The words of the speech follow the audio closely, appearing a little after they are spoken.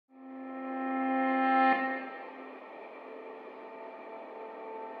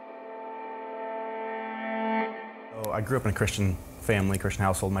I grew up in a Christian family, Christian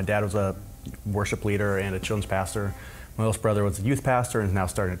household. My dad was a worship leader and a children's pastor. My oldest brother was a youth pastor and is now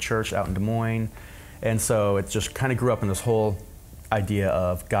starting a church out in Des Moines. And so it just kind of grew up in this whole idea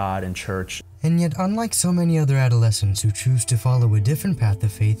of God and church. And yet, unlike so many other adolescents who choose to follow a different path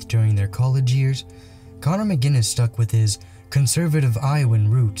of faith during their college years, Conner McGinnis stuck with his conservative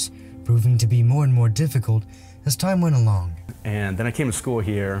Iowan roots, proving to be more and more difficult as time went along. And then I came to school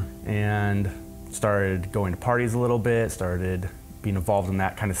here and started going to parties a little bit, started being involved in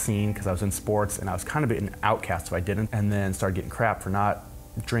that kind of scene because I was in sports and I was kind of an outcast if I didn't, and then started getting crap for not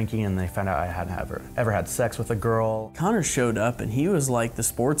drinking, and they found out I hadn't ever had sex with a girl. Conner showed up and he was like the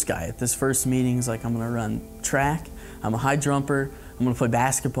sports guy. At this first meeting, he's like, I'm gonna run track, I'm a high jumper, I'm gonna play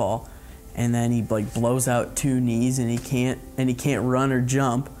basketball, and then he like blows out 2 knees and he can't run or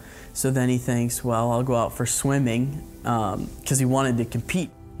jump. So then he thinks, well, I'll go out for swimming because he wanted to compete.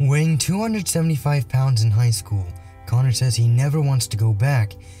 Weighing 275 pounds in high school, Conner says he never wants to go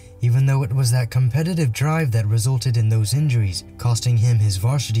back, even though it was that competitive drive that resulted in those injuries, costing him his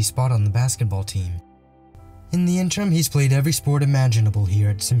varsity spot on the basketball team. In the interim, he's played every sport imaginable here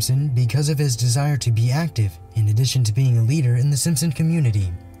at Simpson because of his desire to be active, in addition to being a leader in the Simpson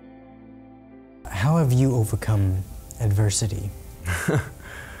community. How have you overcome adversity?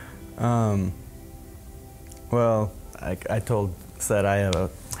 Well, I told Seth I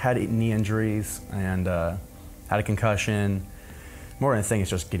had knee injuries and had a concussion. More than anything, it's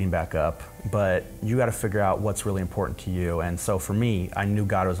just getting back up. But you got to figure out what's really important to you. And so for me, I knew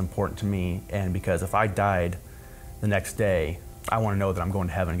God was important to me. And because if I died the next day, I want to know that I'm going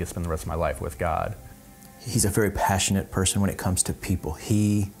to heaven and get to spend the rest of my life with God. He's a very passionate person when it comes to people.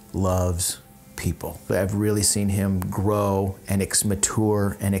 He loves people. I've really seen him grow and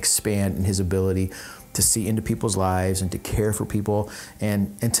mature and expand in his ability to see into people's lives and to care for people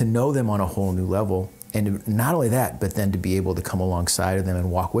and to know them on a whole new level. And not only that, but then to be able to come alongside of them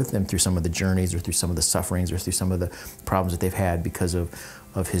and walk with them through some of the journeys or through some of the sufferings or through some of the problems that they've had because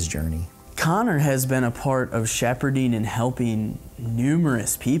of his journey. Conner has been a part of shepherding and helping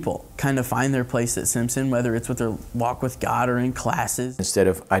numerous people kind of find their place at Simpson, whether it's with their walk with God or in classes. Instead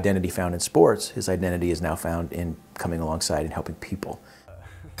of identity found in sports, his identity is now found in coming alongside and helping people.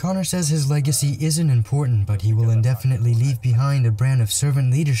 Conner says his legacy isn't important, but he will indefinitely leave behind a brand of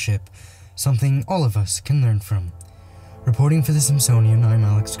servant leadership, something all of us can learn from. Reporting for the Simpsonian, I'm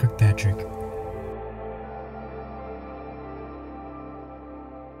Alex Kirkpatrick.